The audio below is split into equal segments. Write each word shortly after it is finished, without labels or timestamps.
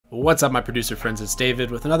What's up, my producer friends? It's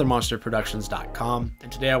David with another monsterproductions.com,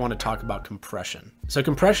 and today I want to talk about compression. So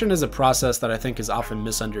compression is a process that I think is often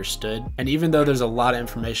misunderstood, and even though there's a lot of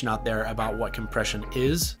information out there about what compression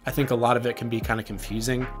is, I think a lot of it can be kind of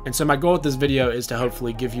confusing. And so my goal with this video is to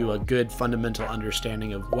hopefully give you a good fundamental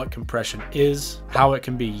understanding of what compression is, how it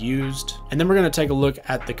can be used, and then we're going to take a look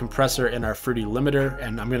at the compressor in our Fruity limiter,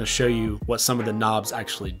 and I'm going to show you what some of the knobs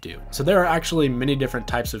actually do. So there are actually many different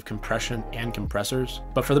types of compression and compressors,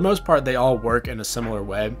 but for the most part they all work in a similar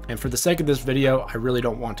way. And for the sake of this video, I really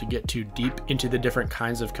don't want to get too deep into the different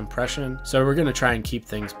kinds of compression, so we're going to try and keep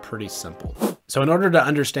things pretty simple. So in order to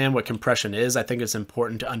understand what compression is, I think it's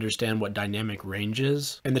important to understand what dynamic range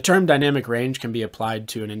is. And the term dynamic range can be applied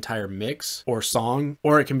to an entire mix or song,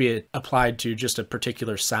 or it can be applied to just a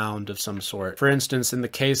particular sound of some sort. For instance, in the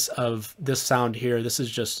case of this sound here, this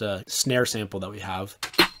is just a snare sample that we have.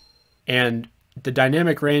 And the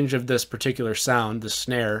dynamic range of this particular sound, the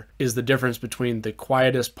snare, is the difference between the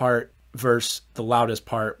quietest part versus the loudest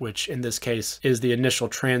part, which in this case is the initial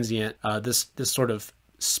transient. This sort of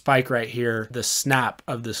spike right here, the snap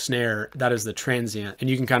of the snare, that is the transient, and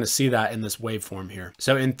you can kind of see that in this waveform here.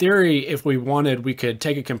 So in theory, if we wanted, we could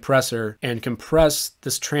take a compressor and compress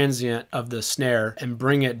this transient of the snare and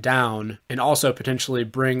bring it down, and also potentially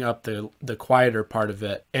bring up the quieter part of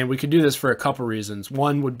it. And we could do this for a couple reasons.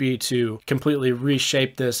 One would be to completely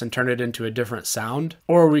reshape this and turn it into a different sound,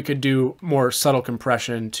 or we could do more subtle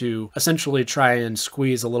compression to essentially try and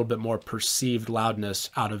squeeze a little bit more perceived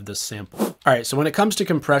loudness out of this sample. All right, so when it comes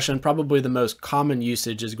to compression, probably the most common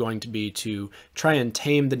usage is going to be to try and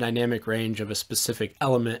tame the dynamic range of a specific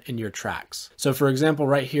element in your tracks. So for example,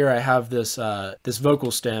 right here I have this this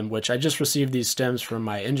vocal stem, which I just received these stems from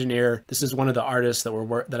my engineer. This is one of the artists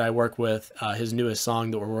that I work with, his newest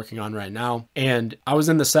song that we're working on right now. And I was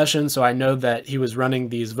in the session, so I know that he was running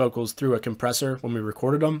these vocals through a compressor when we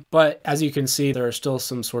recorded them. But as you can see, there are still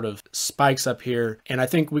some sort of spikes up here, and I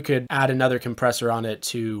think we could add another compressor on it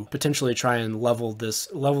to potentially try and level this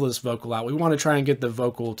vocal out. We want to try and get the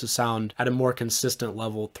vocal to sound at a more consistent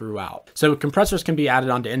level throughout. So compressors can be added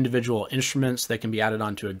onto individual instruments. They can be added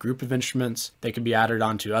onto a group of instruments. They can be added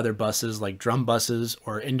onto other buses like drum buses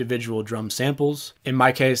or individual drum samples. In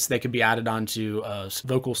my case, they could be added onto a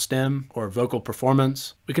vocal stem or vocal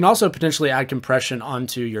performance. We can also potentially add compression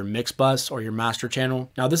onto your mix bus or your master channel.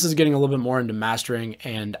 Now this is getting a little bit more into mastering,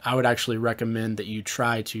 and I would actually recommend that you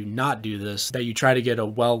try to not do this, that you try to get a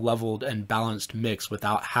well-leveled and balanced mix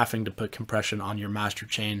without having to put compression on your master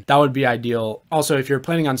chain. That would be ideal. Also, if you're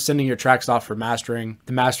planning on sending your tracks off for mastering,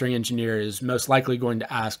 the mastering engineer is most likely going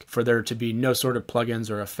to ask for there to be no sort of plugins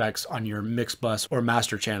or effects on your mix bus or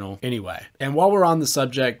master channel anyway. And while we're on the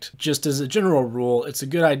subject, just as a general rule, it's a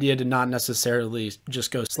good idea to not necessarily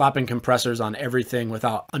just go slapping compressors on everything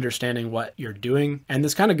without understanding what you're doing. And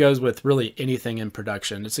this kind of goes with really anything in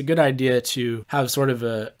production. It's a good idea to have sort of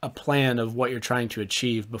a plan of what you're trying to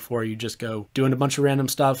achieve before you just go doing a bunch of random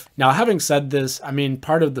stuff. Now, having said this, I mean,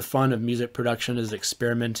 part of the fun of music production is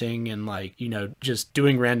experimenting and, like, you know, just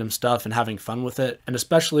doing random stuff and having fun with it. And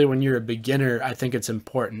especially when you're a beginner, I think it's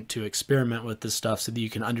important to experiment with this stuff so that you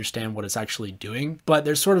can understand what it's actually doing. But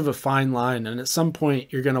there's sort of a fine line, and at some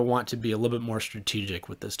point you're going to want to be a little bit more strategic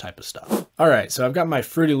with this type of stuff. All right, so I've got my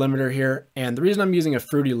Fruity limiter here, and the reason I'm using a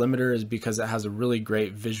Fruity limiter is because it has a really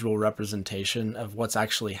great visual representation of what's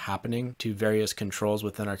actually happening to various controls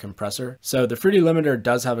within our compressor. So the Fruity limiter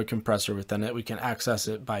does have a compressor within it. We can access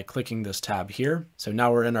it by clicking this tab here. So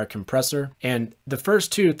now we're in our compressor, and the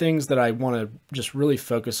first two things that I want to just really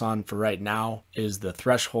focus on for right now is the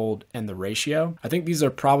threshold and the ratio. I think these are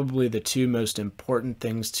probably the two most important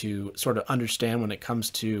things to sort of understand when it comes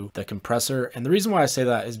to the compressor. And the reason why I say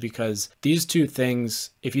that is because these two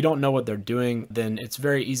things, if you don't know what they're doing, then it's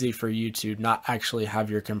very easy for you to not actually have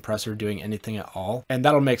your compressor doing anything at all. And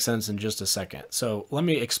that'll make sense in just a second. So let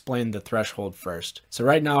me explain the threshold first. So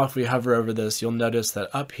right now, if we hover over this, you'll notice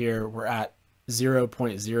that up here we're at 0.0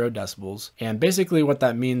 decibels. And basically what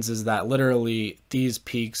that means is that literally these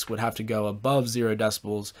peaks would have to go above 0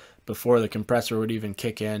 decibels before the compressor would even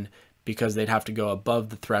kick in, because they'd have to go above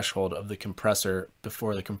the threshold of the compressor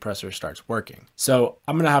before the compressor starts working. So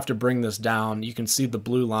I'm going to have to bring this down. You can see the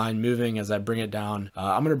blue line moving as I bring it down.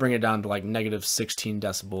 I'm going to bring it down to like negative 16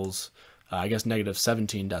 decibels, I guess negative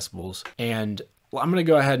 17 decibels. And well, I'm going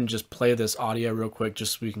to go ahead and just play this audio real quick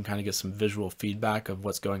just so we can kind of get some visual feedback of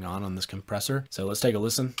what's going on this compressor. So let's take a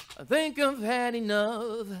listen. I think I've had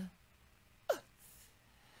enough,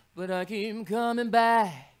 but I keep coming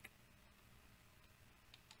back.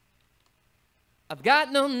 I've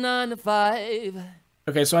got no 9 to 5.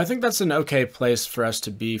 Okay, so I think that's an okay place for us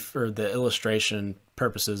to be for the illustration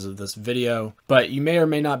purposes of this video, but you may or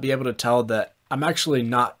may not be able to tell that I'm actually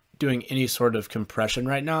not doing any sort of compression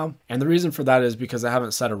right now. And the reason for that is because I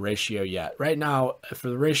haven't set a ratio yet. Right now, for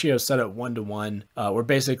the ratio set at 1:1, we're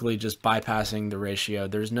basically just bypassing the ratio.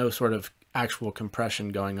 There's no sort of actual compression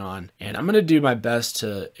going on. And I'm going to do my best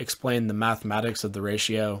to explain the mathematics of the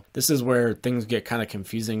ratio. This is where things get kind of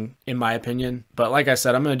confusing in my opinion. But like I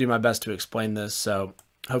said, I'm going to do my best to explain this, so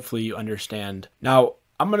hopefully you understand. Now,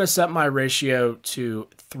 I'm going to set my ratio to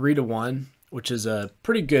 3:1, which is a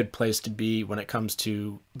pretty good place to be when it comes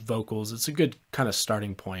to vocals. It's a good kind of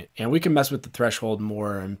starting point. And we can mess with the threshold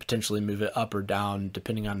more and potentially move it up or down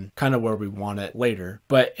depending on kind of where we want it later.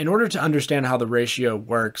 But in order to understand how the ratio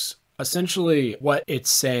works, essentially what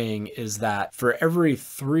it's saying is that for every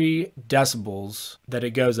 3 decibels that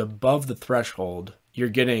it goes above the threshold, you're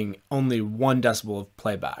getting only 1 decibel of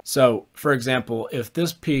playback. So for example, if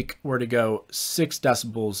this peak were to go 6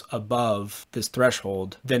 decibels above this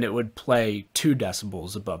threshold, then it would play 2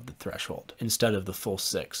 decibels above the threshold instead of the full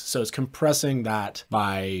 6. So it's compressing that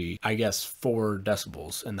by, I guess, 4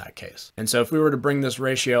 decibels in that case. And so if we were to bring this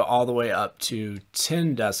ratio all the way up to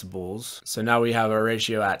 10 decibels, so now we have a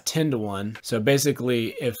ratio at 10:1. So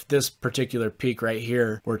basically, if this particular peak right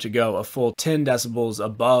here were to go a full 10 decibels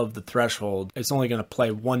above the threshold, it's only going to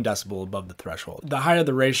play 1 decibel above the threshold. The higher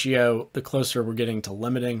the ratio, the closer we're getting to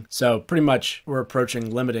limiting. So pretty much we're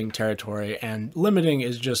approaching limiting territory, and limiting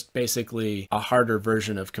is just basically a harder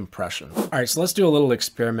version of compression. All right, so let's do a little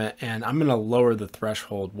experiment, and I'm going to lower the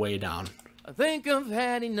threshold way down. I think I've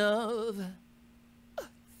had enough,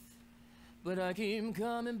 but I keep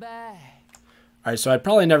coming back. All right, so I'd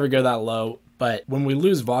probably never go that low, but when we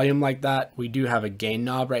lose volume like that, we do have a gain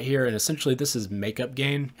knob right here, and essentially this is makeup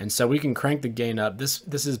gain. And so we can crank the gain up. This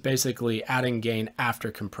is basically adding gain after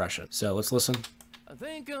compression. So let's listen. I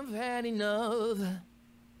think I've had enough,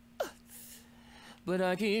 but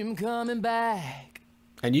I keep coming back.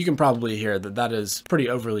 And you can probably hear that that is pretty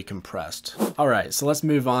overly compressed. All right, so let's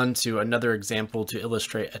move on to another example to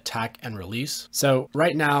illustrate attack and release. So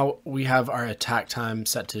right now we have our attack time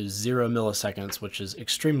set to 0 milliseconds, which is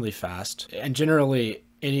extremely fast. And generally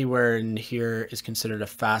anywhere in here is considered a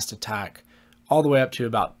fast attack, all the way up to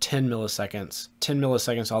about 10 milliseconds. 10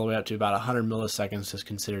 milliseconds all the way up to about 100 milliseconds is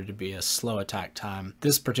considered to be a slow attack time.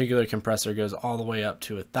 This particular compressor goes all the way up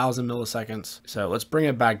to 1,000 milliseconds. So let's bring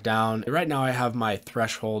it back down. Right now I have my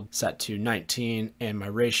threshold set to 19 and my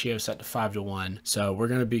ratio set to 5:1. So we're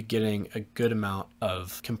going to be getting a good amount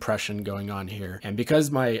of compression going on here. And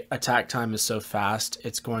because my attack time is so fast,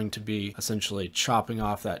 it's going to be essentially chopping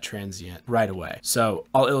off that transient right away. So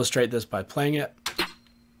I'll illustrate this by playing it.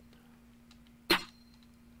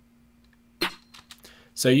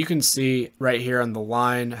 So you can see right here on the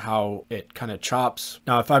line how it kind of chops.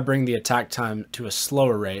 Now, if I bring the attack time to a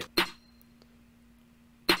slower rate,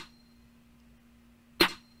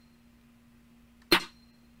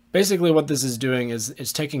 basically what this is doing is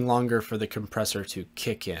it's taking longer for the compressor to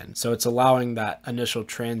kick in. So it's allowing that initial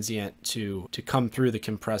transient to come through the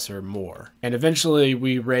compressor more. And eventually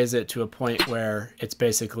we raise it to a point where it's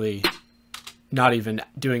basically not even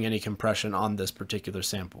doing any compression on this particular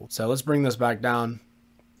sample. So let's bring this back down.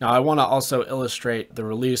 Now I want to also illustrate the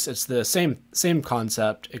release. It's the same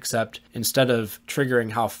concept, except instead of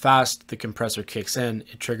triggering how fast the compressor kicks in,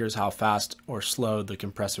 it triggers how fast or slow the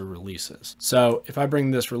compressor releases. So if I bring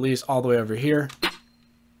this release all the way over here,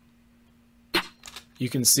 you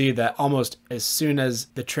can see that almost as soon as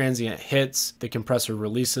the transient hits, the compressor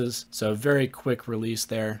releases. So very quick release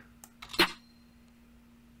there.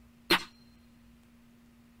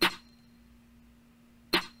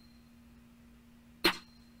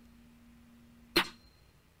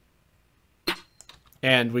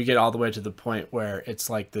 And we get all the way to the point where it's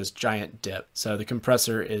like this giant dip. So the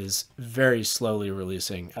compressor is very slowly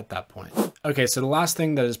releasing at that point. Okay, so the last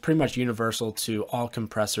thing that is pretty much universal to all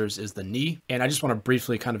compressors is the knee. And I just want to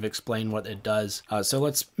briefly kind of explain what it does. So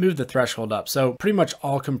let's move the threshold up. So pretty much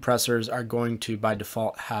all compressors are going to, by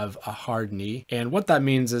default, have a hard knee. And what that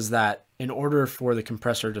means is that in order for the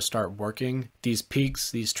compressor to start working, these peaks,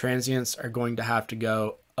 these transients are going to have to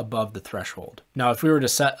go above the threshold. Now, if we were to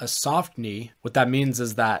set a soft knee, what that means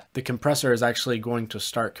is that the compressor is actually going to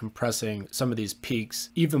start compressing some of these peaks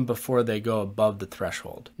even before they go above the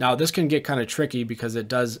threshold. Now, this can get kind of tricky because it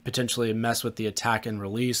does potentially mess with the attack and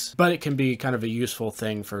release, but it can be kind of a useful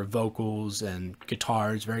thing for vocals and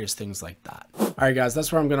guitars, various things like that. Alright guys,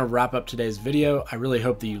 that's where I'm going to wrap up today's video. I really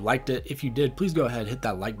hope that you liked it. If you did, please go ahead, hit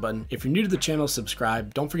that like button. If you're new to the channel,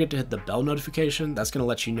 subscribe. Don't forget to hit the bell notification. That's going to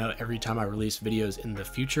let you know every time I release videos in the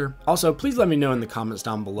future. Also, please let me know in the comments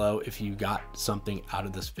down below if you got something out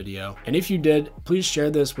of this video. And if you did, please share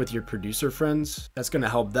this with your producer friends. That's going to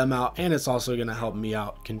help them out, and it's also going to help me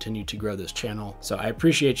out continue to grow this channel. So I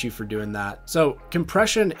appreciate you for doing that. So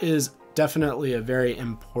compression is definitely a very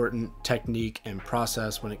important technique and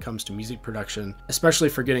process when it comes to music production, especially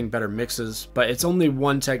for getting better mixes, but it's only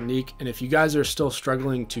one technique. And if you guys are still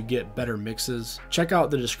struggling to get better mixes, check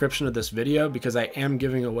out the description of this video because I am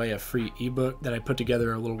giving away a free ebook that I put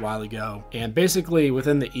together a little while ago. And basically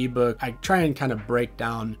within the ebook, I try and kind of break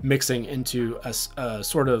down mixing into a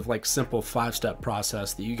sort of like simple 5-step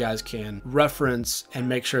process that you guys can reference and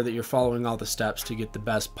make sure that you're following all the steps to get the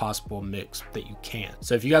best possible mix that you can.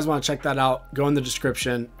 So if you guys want to check that out, go in the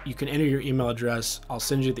description. You can enter your email address. I'll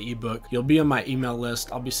send you the ebook. You'll be on my email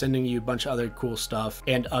list. I'll be sending you a bunch of other cool stuff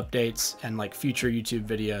and updates and like future YouTube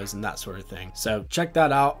videos and that sort of thing. So check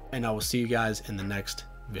that out, and I will see you guys in the next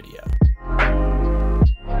video.